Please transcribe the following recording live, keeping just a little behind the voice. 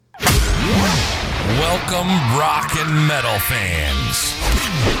Welcome, rock and metal fans.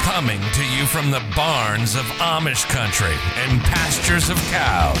 Coming to you from the barns of Amish country and pastures of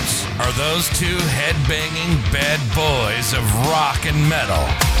cows are those two head-banging bad boys of rock and metal.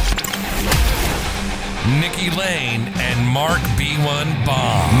 Nikki Lane and Mark B1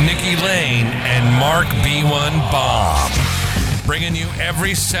 Bomb. Nikki Lane and Mark B1 Bomb. Bringing you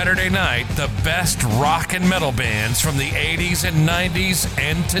every Saturday night the best rock and metal bands from the 80s and 90s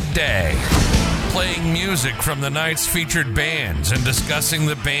and today. Playing music from the night's featured bands and discussing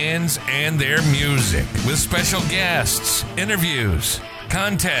the bands and their music with special guests, interviews,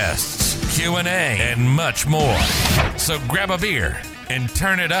 contests, Q&A, and much more. So grab a beer and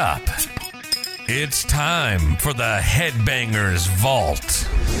turn it up. It's time for the Headbangers Vault.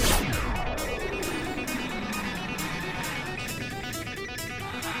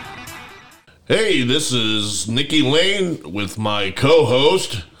 Hey, this is Nikki Lane with my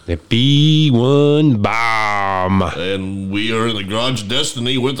co-host, the B1 Bomb. And we are in the Garage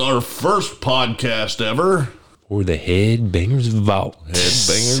Destiny with our first podcast ever. For the Headbangers Vault.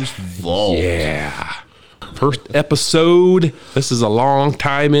 Headbangers Vault. Yeah. First episode. This is a long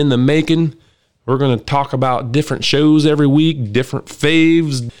time in the making. We're going to talk about different shows every week, different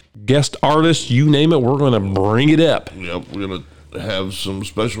faves, guest artists, you name it. We're going to bring it up. Yep, we're going to have some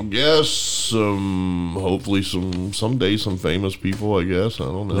special guests, hopefully someday some famous people, I guess. I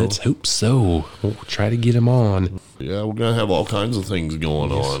don't know. Let's hope so. We'll try to get them on. Yeah, we're going to have all kinds of things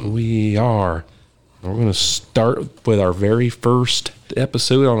going on. We are. We're going to start with our very first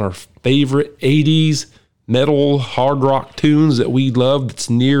episode on our favorite 80s metal hard rock tunes that we love, that's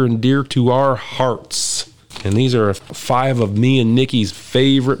near and dear to our hearts. And these are 5 of me and Nikki's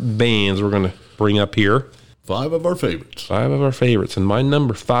favorite bands we're going to bring up here. 5 of our favorites. 5 of our favorites. And my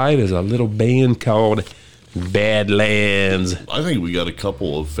number 5 is a little band called Badlands. I think we got a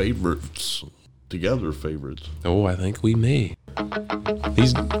couple of favorites together. Oh, I think we may.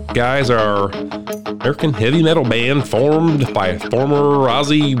 These guys are American heavy metal band formed by former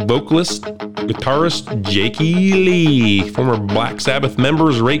Ozzy vocalist, guitarist Jakey Lee, former Black Sabbath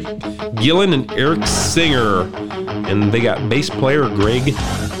members Ray Gillen and Eric Singer, and they got bass player Greg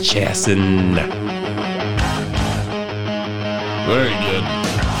Chassin. Very good.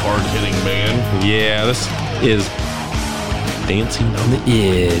 Hard-hitting band. Yeah, this is Dancing on the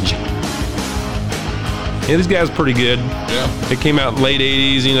Edge. Yeah, these guys are pretty good. Yeah. They came out in the late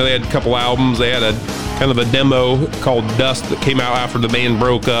 80s. You know, they had a couple albums. They had a kind of a demo called Dust that came out after the band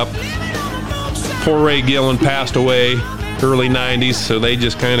broke up. Poor Ray Gillen passed away early 90s, so they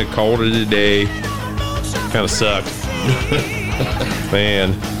just kind of called it a day. Kind of sucked.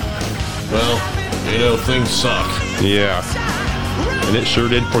 Man. Well, you know, things suck. Yeah. And it sure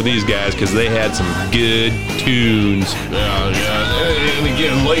did for these guys, because they had some good tunes. Yeah. And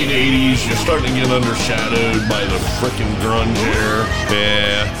again, late 80s, you're starting to get undershadowed by the frickin' grunge era.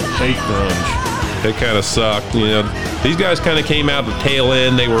 Yeah. Hate grunge. It kind of sucked. You know, these guys kind of came out the tail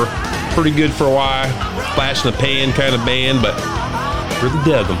end. They were pretty good for a while. Flash in the pan kind of band, but really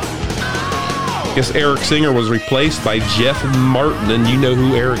dug them. I guess Eric Singer was replaced by Jeff Martin, and you know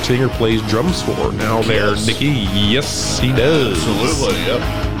who Eric Singer plays drums for now there, Nikki? Yes, he does. Absolutely, yep.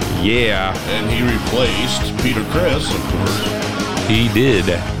 Yeah. And he replaced Peter Criss, of course. He did.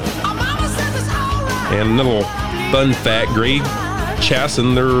 And a little fun fact, Greg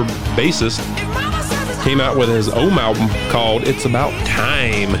Chassin, their bassist, came out with his own album called It's About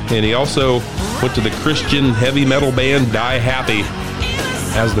Time, and he also went to the Christian heavy metal band Die Happy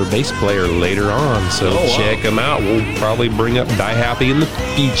as their bass player later on, so check him out. We'll probably bring up Die Happy in the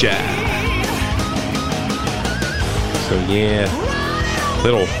future. So yeah,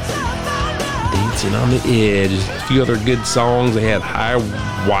 little Dancing on the Edge. A few other good songs. They had High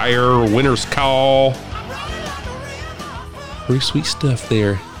Wire, Winter's Call. Pretty sweet stuff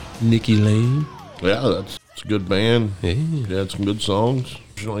there, Nikki Lane. Yeah, that's a good band. Yeah. They had some good songs.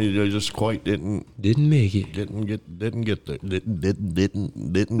 They just quite didn't make it. Didn't get there. Didn't get there.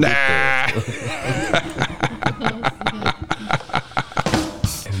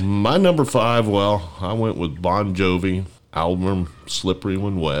 My number 5, well, I went with Bon Jovi album Slippery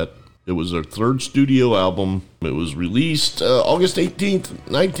When Wet. It was their 3rd studio album. It was released August 18th,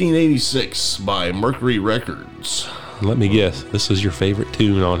 1986 by Mercury Records. Let me guess, this is your favorite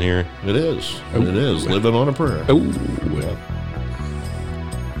tune on here. It is. Oh. It is. Living on a Prayer. Oh.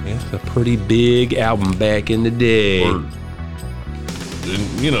 It's a pretty big album back in the day. And,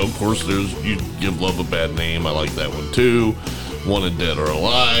 you know, of course, there's You Give Love a Bad Name. I like that one, too. Wanted Dead or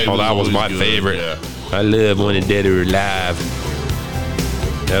Alive. Oh, that was my favorite. Yeah. I love Wanted Dead or Alive.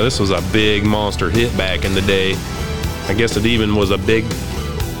 Yeah, this was a big monster hit back in the day. I guess it even was a big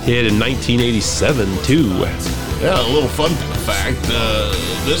hit in 1987 too. Yeah, a little fun fact.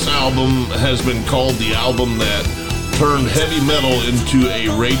 This album has been called the album that turned heavy metal into a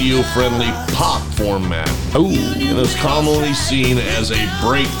radio-friendly pop format. Oh, And is commonly seen as a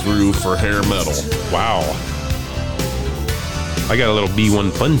breakthrough for hair metal. wow. I got a little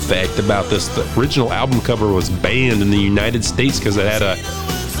B1 fun fact about this. The original album cover was banned in the United States because it had a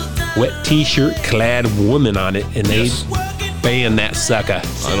wet t-shirt clad woman on it, and they Yes. banned that sucker.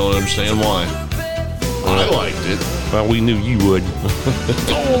 I don't understand why. I liked it. Well, we knew you would.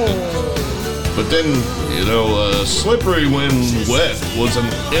 But then, Slippery When Wet was an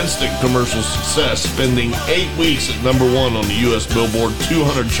instant commercial success, spending 8 weeks at number 1 on the U.S. Billboard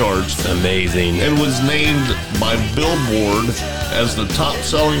 200 charts, Amazing. and was named by Billboard as the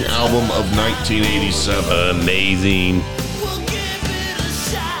top-selling album of 1987. Amazing.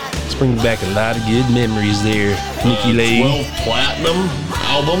 This brings back a lot of good memories there, Nikki Lane. 12 platinum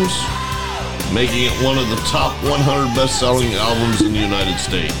albums, making it one of the top 100 best-selling albums in the United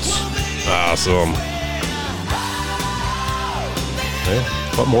States. Awesome. Well,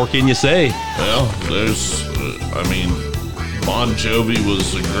 what more can you say? Well, Bon Jovi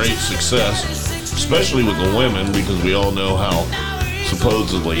was a great success, especially with the women, because we all know how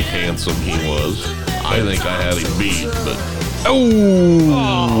supposedly handsome he was. I think I had him beat, but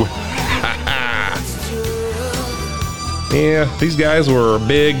Oh! Yeah, these guys were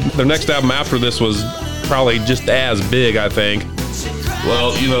big. Their next album after this was probably just as big, I think.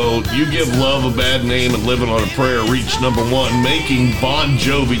 well, You Give Love a Bad Name and Living on a Prayer reached number 1, making Bon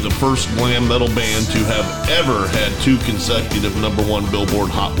Jovi the first glam metal band to have ever had 2 consecutive number 1 Billboard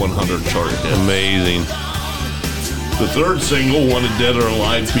Hot 100 chart hits. Amazing. The third single, Wanted Dead or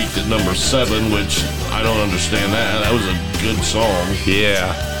Alive, peaked at number 7, which I don't understand that. That was a good song.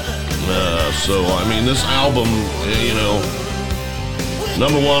 Yeah. This album,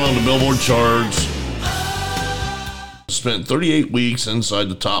 number 1 on the Billboard charts, spent 38 weeks inside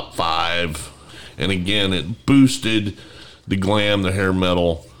the top 5, and again, it boosted the glam, the hair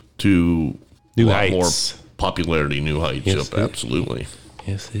metal to New a lot heights. more popularity, new heights. Yes, Yep, absolutely.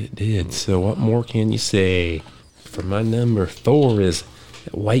 Yes, it did. So what more can you say? For my number 4 is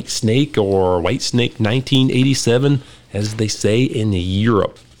White Snake, or White Snake 1987, as they say in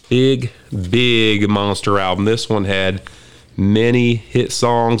Europe. Big, big monster album. This one had many hit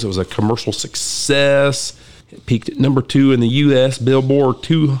songs. It was a commercial success. It peaked at number 2 in the U.S. Billboard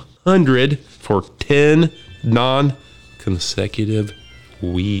 200 for 10 non-consecutive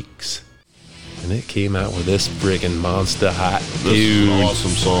weeks. And it came out with this friggin' monster hot This is dude. an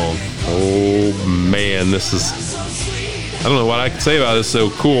awesome song. Oh man, this is, I don't know what I can say about this. So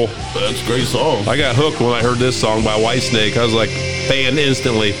cool. That's a great song. I got hooked when I heard this song by Whitesnake. I was like, fan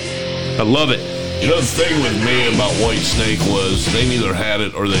instantly. I love it. The thing with me about Whitesnake was they neither had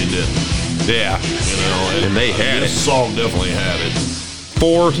it or they didn't. Yeah. And they had this it. song definitely had it.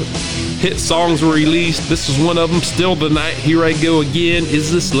 4 hit songs were released. This is one of them. Still Tonight, Here I Go Again,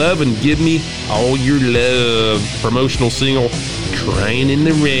 Is This Love, and Give Me All Your Love. Promotional single, Crying in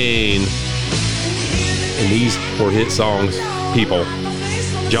the Rain. And these were hit songs, people.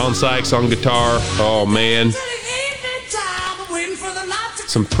 John Sykes on guitar. Oh man.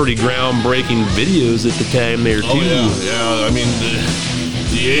 Some pretty groundbreaking videos at the time there too. Oh yeah.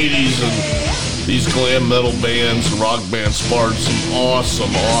 The 80s and these glam metal bands and rock bands sparked some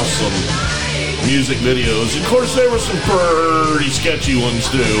awesome music videos. Of course, there were some pretty sketchy ones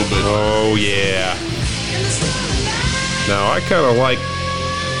too, but Oh yeah. Now I kind of like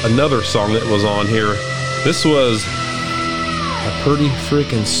another song that was on here. This was a pretty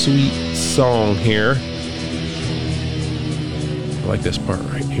freaking sweet song here. I like this part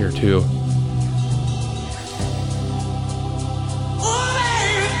right here too.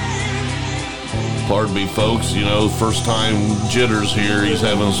 pardon me, folks. First time Jitters here. He's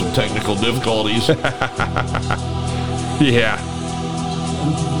having some technical difficulties. Yeah.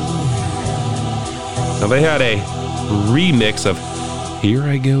 Now they had a remix of Here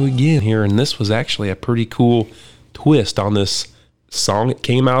I Go Again here, and this was actually a pretty cool twist on this song. It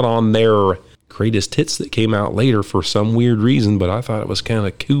came out on their greatest hits that came out later for some weird reason, but I thought it was kind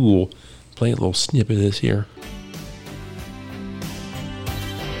of cool. Play a little snippet of this here.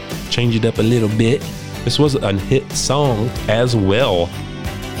 Change it up a little bit. This was a hit song as well.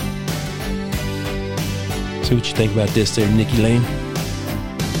 See what you think about this there, Nikki Lane.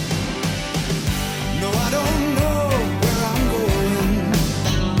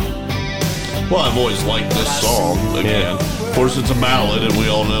 Well, I've always liked this song. Again, of course, it's a ballad, and we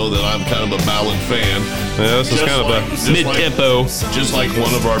all know that I'm kind of a ballad fan. Yeah, this is kind of a mid-tempo. Just like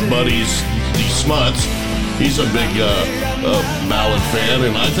one of our buddies, the Smuts, He's a big ballad fan,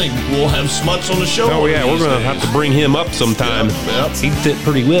 and I think we'll have Smuts on the show. Oh yeah, we're gonna have to bring him up sometime. Yep. He'd fit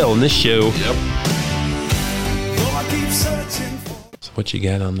pretty well in this show. Yep. So what you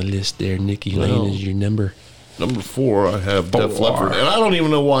got on the list there, Nikki Lane, is your number? Number 4, I have Def Leppard. And I don't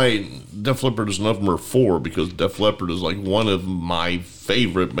even know why Def Leppard is number 4, because Def Leppard is like one of my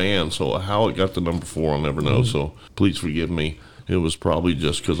favorite bands. So how it got to number 4, I'll never know. So please forgive me. It was probably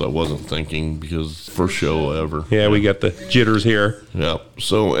just because I wasn't thinking, because first show ever. Yeah, we got the jitters here. Yeah.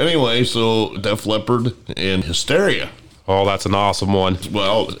 So anyway, Def Leppard and Hysteria. Oh, that's an awesome one.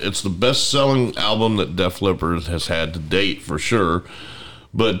 Well, it's the best-selling album that Def Leppard has had to date, for sure.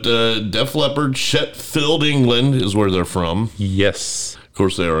 But Def Leppard, Sheffield, England is where they're from. Yes. Of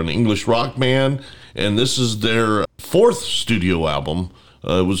course, they are an English rock band, and this is their 4th studio album.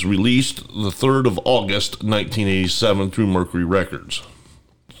 It was released the 3rd of August, 1987 through Mercury Records.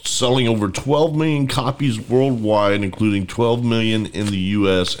 Selling over 12 million copies worldwide, including 12 million in the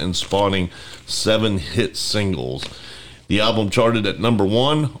U.S., and spawning 7 hit singles. The album charted at number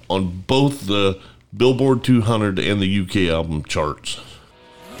 1 on both the Billboard 200 and the UK album charts.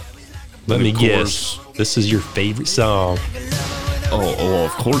 Let me guess. This is your favorite song. Oh,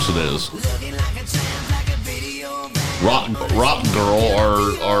 of course it is. Rock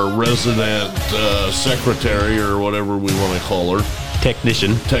Girl, our resident secretary, or whatever we want to call her.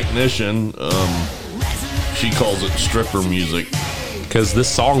 Technician. She calls it stripper music. Because this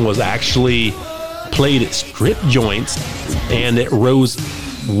song was actually played at strip joints, and it rose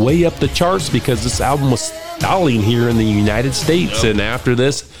way up the charts because this album was stalling here in the United States. Yep. And after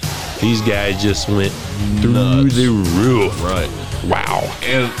this, these guys just went through Nuts. the roof. Right. Wow.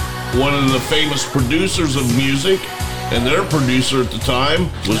 And one of the famous producers of music, and their producer at the time,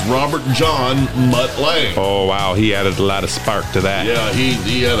 was Robert John Mutt Lange. Oh, wow. He added a lot of spark to that. Yeah,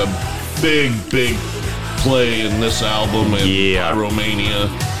 he had a big play in this album and Pyromania.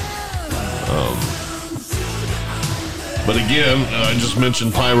 But again, I just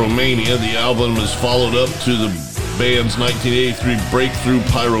mentioned Pyromania. The album is followed up to the band's 1983 breakthrough,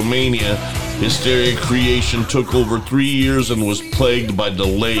 Pyromania. Hysteria creation took over 3 years and was plagued by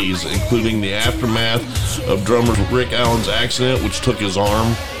delays, including the aftermath of drummer Rick Allen's accident, which took his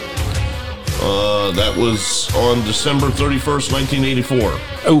arm. That was on December 31st, 1984.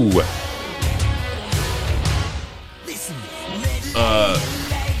 Oh.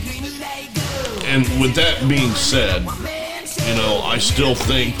 And with that being said, I still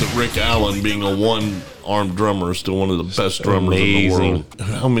think that Rick Allen, being a one-armed drummer, is still one of the best drummers in the world.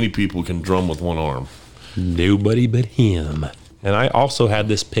 How many people can drum with one arm? Nobody but him. And I also had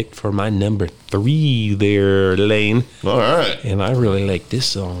this picked for my number 3 there, Lane. All right. And I really like this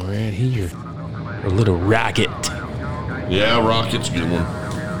song right here. A Little Rocket. Yeah, Rocket's a good one.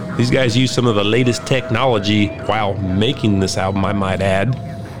 These guys use some of the latest technology while making this album, I might add.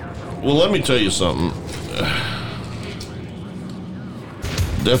 Well, let me tell you something.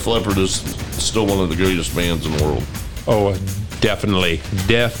 Def Leppard is still one of the greatest bands in the world. Oh, definitely.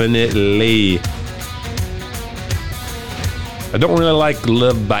 I don't really like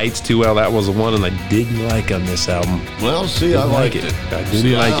Love Bites too well. That was the one, and I didn't like on this album. Well, see, I liked it. I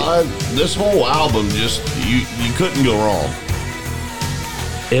didn't like it. This whole album, just, you couldn't go wrong.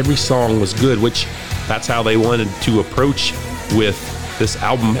 Every song was good, which that's how they wanted to approach with this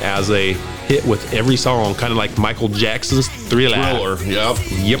album, as a hit with every song, kind of like Michael Jackson's Thriller. Yep.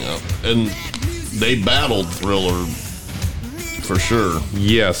 And they battled Thriller for sure.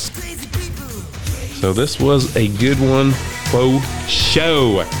 Yes. So this was a good one for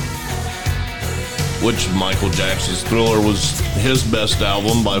show. Which Michael Jackson's Thriller was his best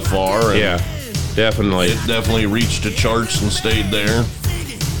album by far. And yeah, definitely. It definitely reached the charts and stayed there.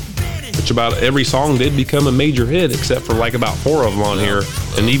 Which about every song did become a major hit, except for like about 4 of them on here.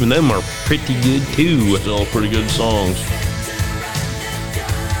 And even them are pretty good too. Still pretty good songs.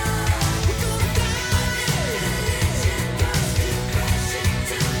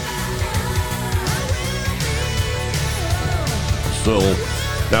 So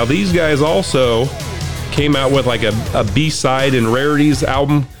now these guys also came out with like a B-side and rarities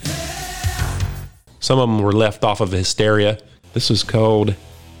album. Some of them were left off of Hysteria. This is called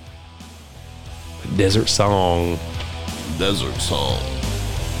Desert Song. Desert Song.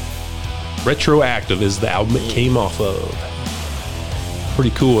 Retroactive is the album it came off of.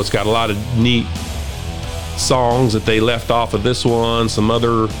 Pretty cool. It's got a lot of neat songs that they left off of this one, some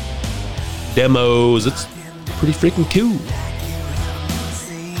other demos. It's pretty freaking cool.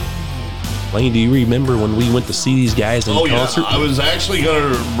 Lane, do you remember when we went to see these guys in concert? I was actually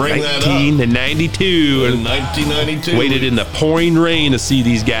going to bring that up. 1992. In 1992. Waited in the pouring rain to see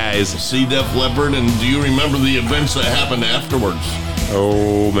these guys. See Def Leppard, and do you remember the events that happened afterwards?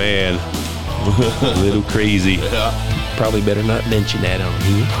 Oh, man. A little crazy. Yeah. Probably better not mention that on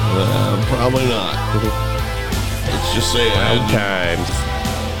here. Probably not. Let's just say Wild times.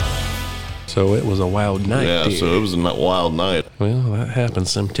 So it was a wild night. Yeah, there. so it was a wild night. Well, that happens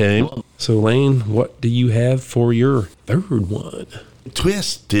sometime. So, Lane, what do you have for your third one?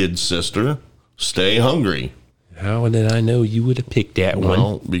 Twisted Sister, Stay Hungry. How did I know you would have picked that one?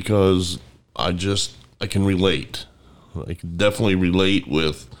 Well, because I can relate. I can definitely relate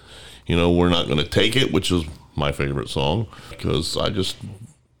with, We're Not Gonna Take It, which is my favorite song, because I just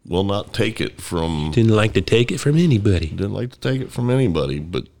will not take it from... Didn't like to take it from anybody. Didn't like to take it from anybody.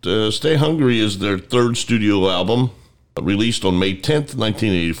 But Stay Hungry is their third studio album, released on May 10th,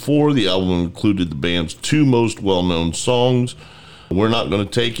 1984. The album included the band's two most well-known songs, We're Not Gonna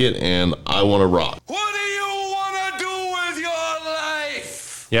Take It and I Wanna Rock. What do you want to do with your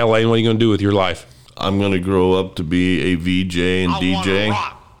life? Yeah, Lane, what are you going to do with your life? I'm going to grow up to be a VJ and DJ. Or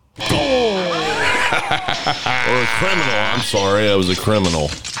a criminal. I'm sorry, I was a criminal.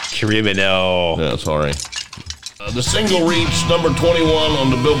 Criminal. Yeah, sorry. The single reached number 21 on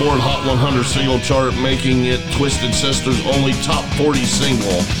the Billboard Hot 100 single chart, making it Twisted Sister's only top 40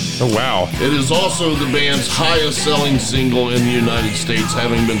 single. Oh, wow. It is also the band's highest-selling single in the United States,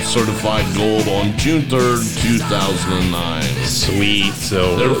 having been certified gold on June 3rd, 2009. Sweet.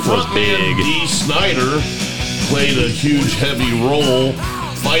 So Their it was frontman, big. Dee Snider, played a huge, heavy role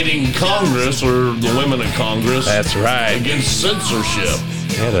fighting Congress, or the women of Congress. That's right. Against censorship.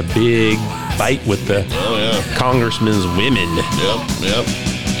 Had a big fight with the congressman's women. Yep.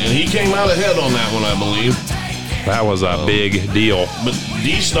 And he came out ahead on that one, I believe. That was a big deal. But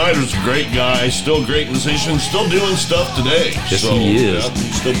Dee Snider's a great guy, still a great musician, still doing stuff today. Yes, he is.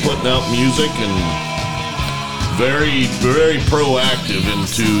 Still putting out music and very, very proactive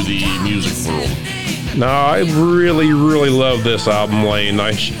into the music world. No, I really, really love this album, Lane.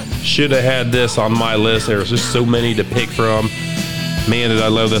 I should have had this on my list. There's just so many to pick from. Man, did I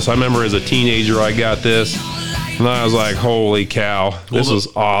love this. I remember as a teenager I got this, and I was like, holy cow, this is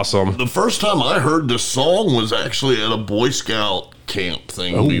awesome. The first time I heard this song was actually at a Boy Scout camp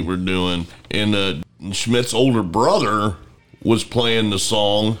thing we were doing. And Schmidt's older brother was playing the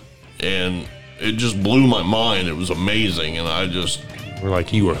song, and it just blew my mind. It was amazing, and We're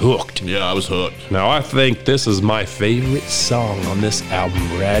like, you were hooked. Yeah, I was hooked. Now, I think this is my favorite song on this album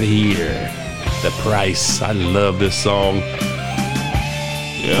right here. The Price. I love this song.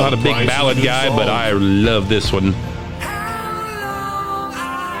 Yeah, Not a big ballad guy, but I love this one.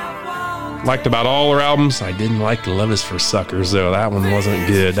 Liked about all their albums. I didn't like Love Is for Suckers, though. That one wasn't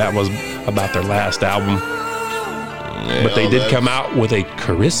good. That was about their last album. Yeah, But they did come out with a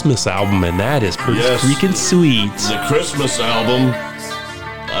Christmas album, and that is pretty freaking sweet. The Christmas album.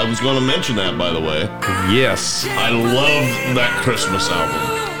 I was going to mention that, by the way. Yes. I love that Christmas album.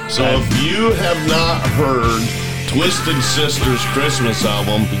 So if you have not heard Twisted Sister's Christmas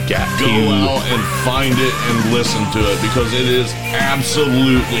album, go out and find it and listen to it, because it is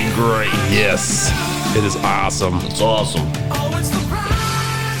absolutely great. Yes. It is awesome. It's awesome.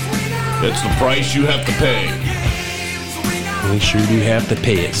 It's the price you have to pay. We sure do have to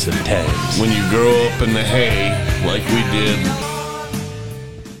pay it sometimes. When you grow up in the hay, like we did.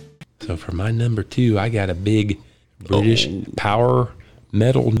 So for my number 2, I got a big British power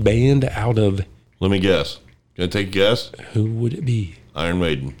metal band out of... Let me guess. Can I take a guess? Who would it be? Iron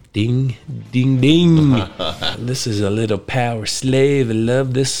Maiden. Ding, ding, ding. This is a little Power Slave. I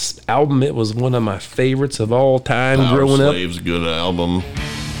love this album. It was one of my favorites of all time growing up. Power Slave's a good album.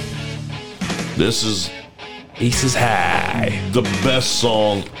 This is... Aces High. The best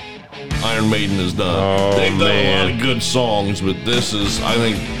song Iron Maiden has done. They've done a lot of good songs, but this is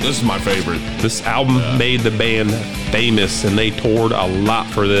my favorite. This album made the band famous, and they toured a lot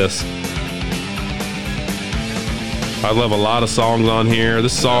for this. I love a lot of songs on here.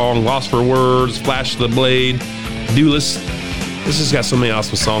 This song, Lost for Words, Flash of the Blade, Duelist. This has got so many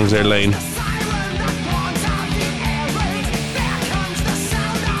awesome songs there, Lane.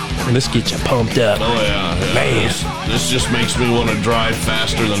 And this gets you pumped up. Oh, yeah. Man. This just makes me want to drive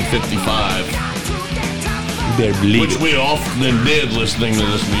faster than 55. You better believe Which it. we often did listening to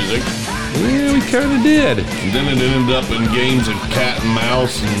this music. Yeah, we kind of did. And then it ended up in games of cat and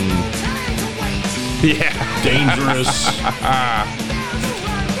mouse and dangerous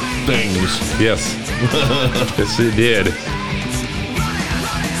things. Yes. Yes, it did.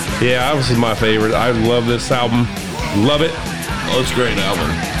 Yeah, this is my favorite. I love this album. Love it. Oh, it's a great album.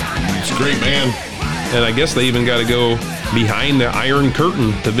 It's a great band. And I guess they even got to go behind the Iron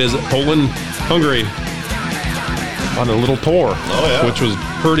Curtain to visit Poland, Hungary on a little tour, which was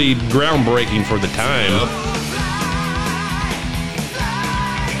pretty groundbreaking for the time. Yep.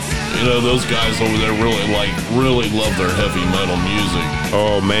 You know, those guys over there really love their heavy metal music.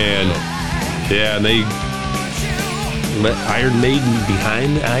 Oh, man. Yeah, and they let Iron Maiden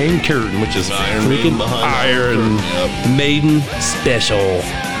behind the Iron Curtain, which is Iron freaking Maiden Iron Maiden special.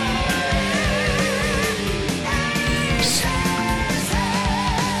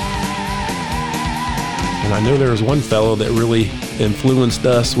 And I know there was one fellow that really influenced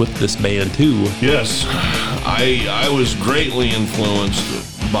us with this band too. Yes, I was greatly influenced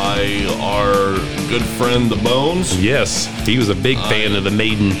by our good friend The Bones. Yes, he was a big fan of the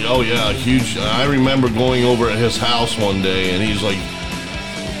Maiden. Oh yeah, huge. I remember going over at his house one day, and he's like,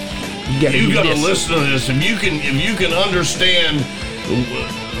 "You got to listen to this. If you can understand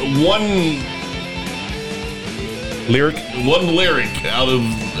one lyric out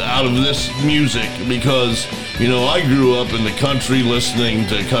of this music, because you know I grew up in the country listening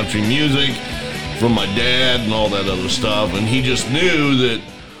to country music from my dad and all that other stuff, and he just knew that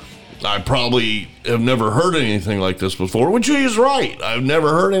I probably have never heard anything like this before," which he is right. I've never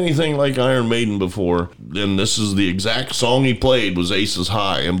heard anything like Iron Maiden before. And this is the exact song he played, was Aces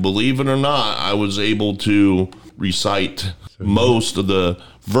High. And believe it or not, I was able to recite most of the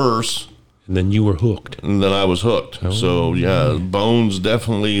verse. And then you were hooked. And then I was hooked. Oh, so, yeah, Bones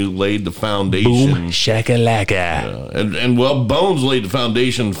definitely laid the foundation. Boom, shakalaka. And Bones laid the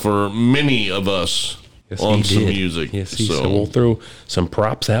foundation for many of us. Yes, on some music. Yes, so we'll throw some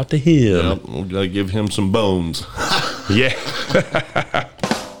props out to him. Yep, we'll gotta give him some bones. Yeah.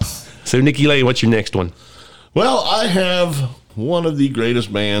 So, Nikki Lane, what's your next one? Well, I have one of the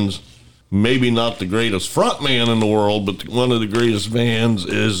greatest bands, maybe not the greatest frontman in the world, but one of the greatest bands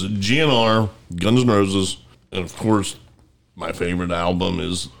is GNR, Guns N' Roses. And, of course, my favorite album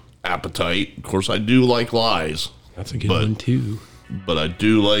is Appetite. Of course, I do like Lies. That's a good one, too. But I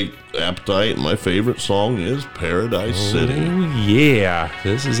do like Appetite. My favorite song is Paradise City. Yeah,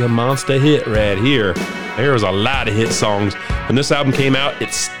 this is a monster hit right here. There was a lot of hit songs. When this album came out,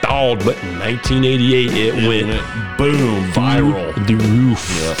 it stalled, but in 1988, it went boom, viral. The roof.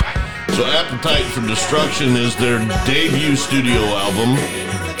 Yeah. So Appetite for Destruction is their debut studio album.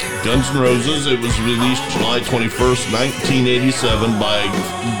 Guns N' Roses. It was released July 21st, 1987 by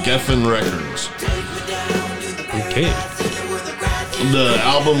Geffen Records. Okay. The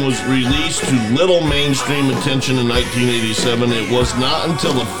album was released to little mainstream attention in 1987. It was not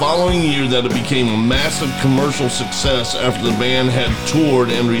until the following year that it became a massive commercial success after the band had toured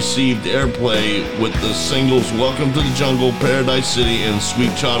and received airplay with the singles Welcome to the Jungle, Paradise City, and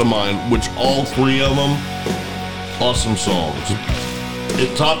Sweet Child of Mine, which all three of them, awesome songs.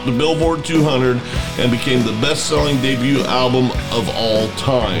 It topped the Billboard 200 and became the best-selling debut album of all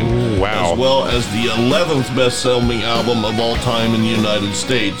time. Ooh, wow. As well as the 11th best-selling album of all time in the United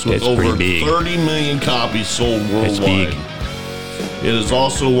States, with over 30 million copies sold worldwide. It is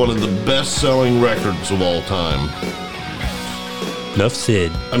also one of the best-selling records of all time. Enough said.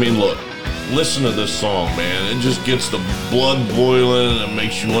 I mean, look, listen to this song, man. It just gets the blood boiling and it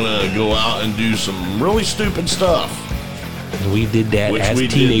makes you want to go out and do some really stupid stuff. We did that as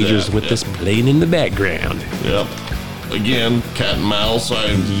teenagers with this playing in the background. Yep. Again, Cat and Mouse,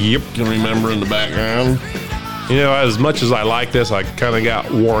 I can remember in the background. You know, as much as I like this, I kind of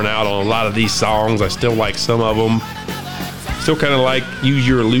got worn out on a lot of these songs. I still like some of them. Still kind of like Use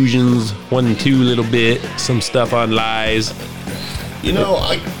Your Illusions 1 and 2 a little bit. Some stuff on Lies. You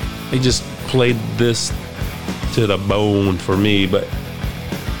know, they just played this to the bone for me, but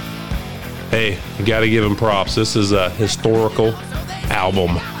hey, you got to give him props. This is a historical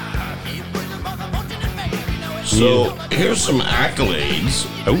album. So here's some accolades.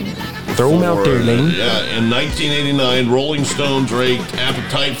 Oh, throw them out there, Lane. Yeah, in 1989, Rolling Stones ranked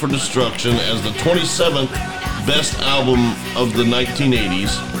Appetite for Destruction as the 27th best album of the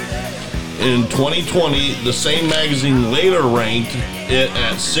 1980s. In 2020, the same magazine later ranked it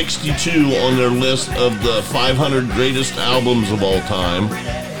at 62 on their list of the 500 greatest albums of all time.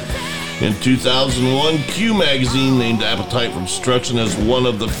 In 2001, Q Magazine named Appetite for Destruction as one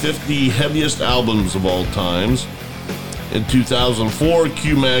of the 50 heaviest albums of all times. In 2004,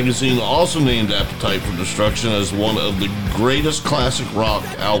 Q Magazine also named Appetite for Destruction as one of the greatest classic rock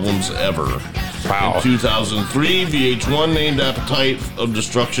albums ever. Wow. In 2003, VH1 named Appetite of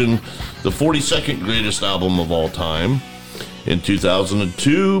Destruction the 42nd greatest album of all time. In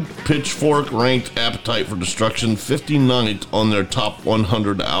 2002, Pitchfork ranked Appetite for Destruction 59th on their top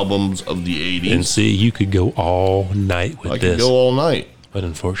 100 albums of the 80s. And see, you could go all night with this. I could go all night. But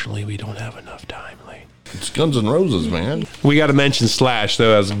unfortunately, we don't have enough time, Lane. It's Guns N' Roses, man. We got to mention Slash,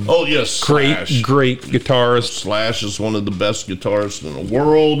 though, as Oh, yes. great guitarist. Slash is one of the best guitarists in the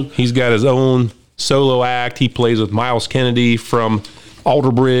world. He's got his own solo act. He plays with Miles Kennedy from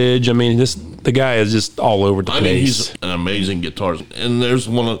Alter Bridge. I mean, the guy is just all over the place. I mean, he's an amazing guitarist. And there's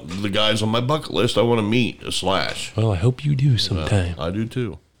one of the guys on my bucket list I want to meet, a Slash. Well, I hope you do sometime. I do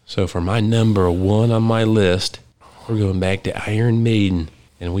too. So for my number 1 on my list, we're going back to Iron Maiden,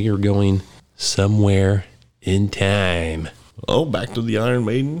 and we are going Somewhere in Time. Oh, back to the Iron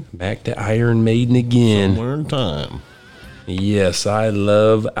Maiden? Back to Iron Maiden again. Somewhere in Time. Yes, I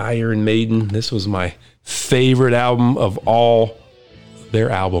love Iron Maiden. This was my favorite album of all their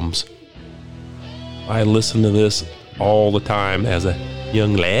albums. I listened to this all the time as a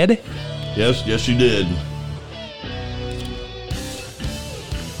young lad. Yes, you did.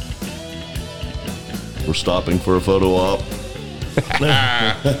 We're stopping for a photo op.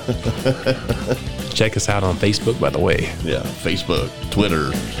 Check us out on Facebook, by the way. Yeah, Facebook,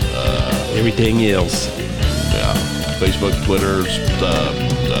 Twitter, Everything else. yeah, Facebook, Twitter,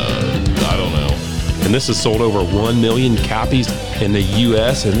 I don't know. And this has sold over 1 million copies in the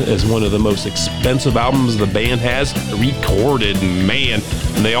U.S. and is one of the most expensive albums the band has recorded. Man,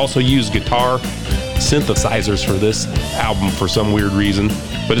 and they also use guitar synthesizers for this album for some weird reason.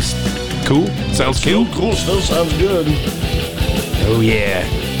 But it's cool. Sounds cool. Cool, still sounds good. Oh, yeah.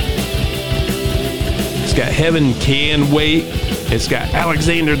 It's got Heaven Can Wait. It's got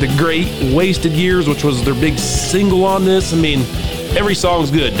Alexander the Great, Wasted Years, which was their big single on this. I mean, every song's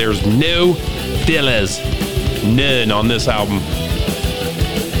good. There's no fillers. None on this album.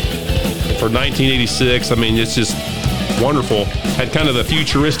 For 1986, I mean, it's just wonderful. Had kind of the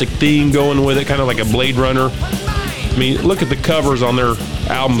futuristic theme going with it, kind of like a Blade Runner. I mean, look at the covers on their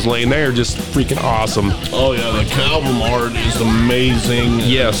albums, Lane. They're just freaking awesome. Oh, yeah, the album art is amazing.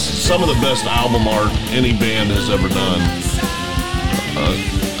 Yes. Some of the best album art any band has ever done.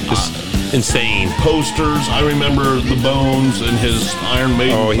 Just insane. Posters, I remember the Bones and his Iron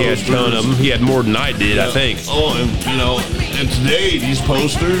Maiden Oh, he had posters. a ton of them. He had more than I did, I think. Oh, and today these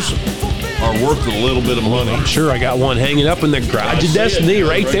posters are worth a little bit of money. Sure, I got one hanging up in the Garage I of see Destiny it.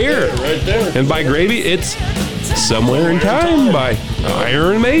 right there. Right there. And by Gravy, it's Somewhere in Time by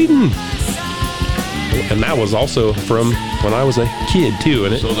Iron Maiden. And that was also from when I was a kid, too.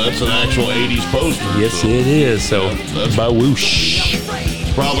 And it, So that's an actual 80s poster. yes, so it is. So, that's- bawoosh.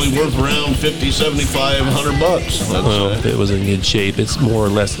 It's probably worth around 50, 75, $100. Well, if it was in good shape, it's more or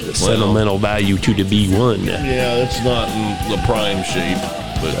less sentimental value to the B1. Yeah, it's not in the prime shape,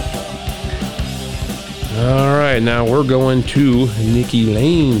 but All right, now we're going to Nikki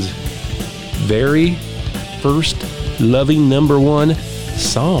Lane's very first loving number 1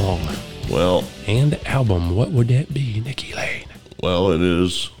 song well, and album. What would that be, Nikki Lane? it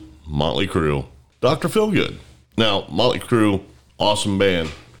is Motley Crue. Dr. Feelgood. Now, Motley Crue, awesome band.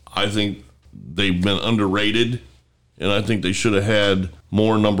 I think they've been underrated, and I think they should have had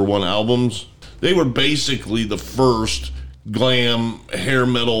more number 1 albums. They were basically the first glam hair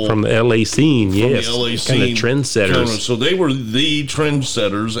metal From the LA scene, yes. the LA Kind scene. of trendsetters. So they were the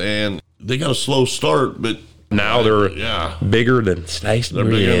trendsetters, and they got a slow start, but Now they're yeah, bigger than sliced they're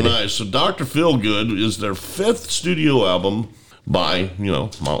bigger bread. than nice. So Dr. Feelgood is their 5th studio album by,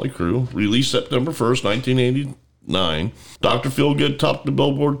 Motley Crue, released September 1st, 1989. Dr. Feelgood topped the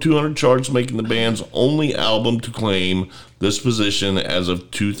Billboard 200 charts, making the band's only album to claim this position as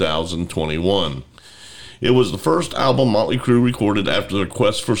of 2021. It was the first album Motley Crue recorded after their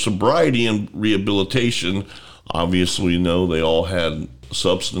quest for sobriety and rehabilitation. Obviously, they all had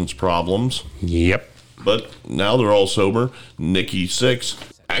substance problems, Yep. but now they're all sober. Nikki Sixx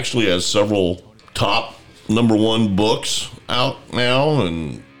actually has several top number 1 books out now,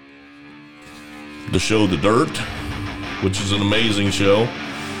 and the show The Dirt, which is an amazing show.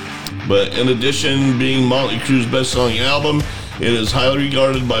 But in addition, being Motley Crue's best-selling album, it is highly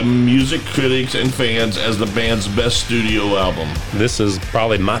regarded by music critics and fans as the band's best studio album. This is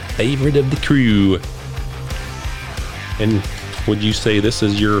probably my favorite of the Crew. And would you say this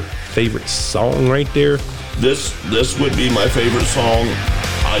is your favorite song right there? This would be my favorite song.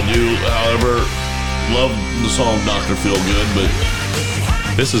 I do, however, love the song Dr. Feelgood,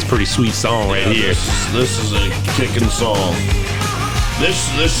 but This is a pretty sweet song right here. This is a kicking song.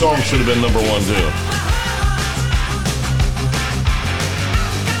 This song should have been number 1 too.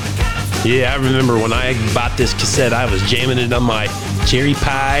 Yeah, I remember when I bought this cassette, I was jamming it on my Cherry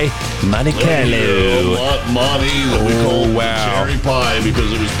Pie Monte Carlo. Monty, that we called wow. cherry pie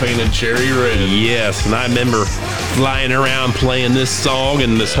because it was painted cherry red. Yes, and I remember flying around playing this song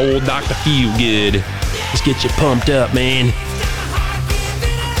and this whole Dr. Feelgood. Let's get you pumped up, man.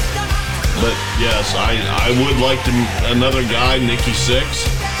 But yes, I would like to another guy, Nikki Sixx.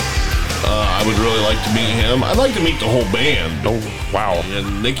 I would really like to meet him. I'd like to meet the whole band. Oh, wow.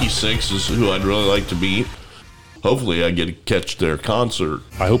 And Nikki Sixx is who I'd really like to meet. Hopefully, I get to catch their concert.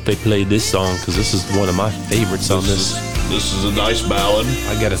 I hope they play this song because this is one of my favorites on this. This is a nice ballad.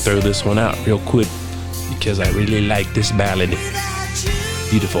 I got to throw this one out real quick because I really like this ballad.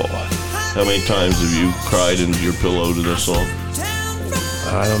 Beautiful. How many times have you cried into your pillow to this song?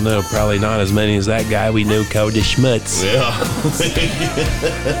 I don't know, probably not as many as that guy we know called the Schmutz. Yeah.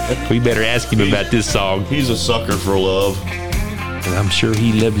 We better ask him about this song. He's a sucker for love. And I'm sure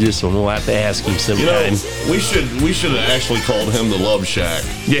he loves this one. We'll have to ask him sometime. You know, we should have actually called him the Love Shack.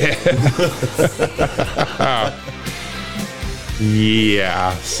 Yeah.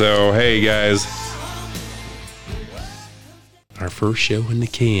 Yeah. So, hey, guys. Our first show in the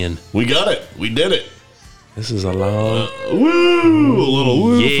can. We got it. We did it. This is a long... Woo! A little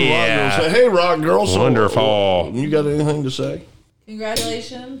woo Yeah. for Rock Girl. Say, hey, Rock Girl. So, Wonderful. You got anything to say?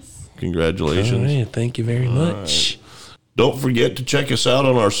 Congratulations. Congratulations. All right, thank you very much. Don't forget to check us out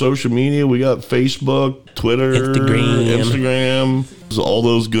on our social media. We got Facebook, Twitter, Instagram, all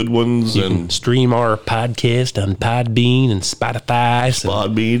those good ones. You and can stream our podcast on Podbean and Spotify. So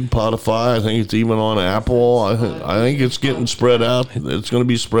Podbean, Spotify. I think it's even on Apple. I think it's getting spread out. It's going to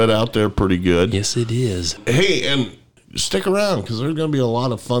be spread out there pretty good. yes, it is. Hey, and stick around because there's going to be a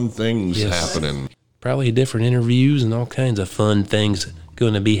lot of fun things Yes. happening. Probably different interviews and all kinds of fun things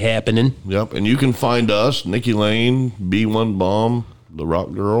going to be happening. Yep, and you can find us, Nikki Lane, B1 Bomb, The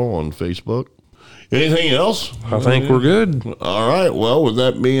Rock Girl on Facebook. Anything else? I think we're good. All right. Well, with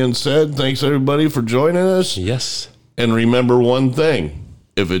that being said, thanks everybody for joining us. Yes. And remember one thing.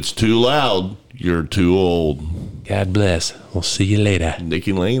 If it's too loud, you're too old. God bless. We'll see you later.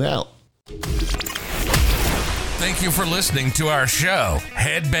 Nikki Lane out. Thank you for listening to our show,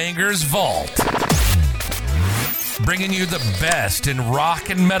 Headbangers Vault. Bringing you the best in rock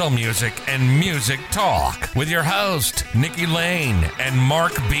and metal music and music talk with your host, Nikki Lane and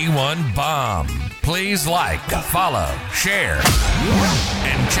Mark B1 Bomb. Please like, follow, share,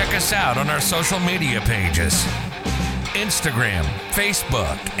 and check us out on our social media pages. Instagram,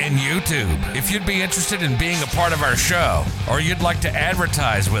 Facebook, and YouTube. If you'd be interested in being a part of our show or you'd like to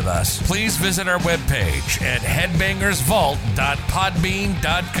advertise with us, please visit our webpage at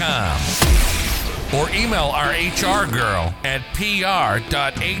headbangersvault.podbean.com or email our HR girl at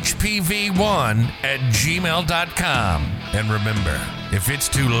pr.hpv1@gmail.com. And remember, if it's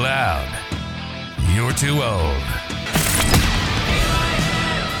too loud, you're too old.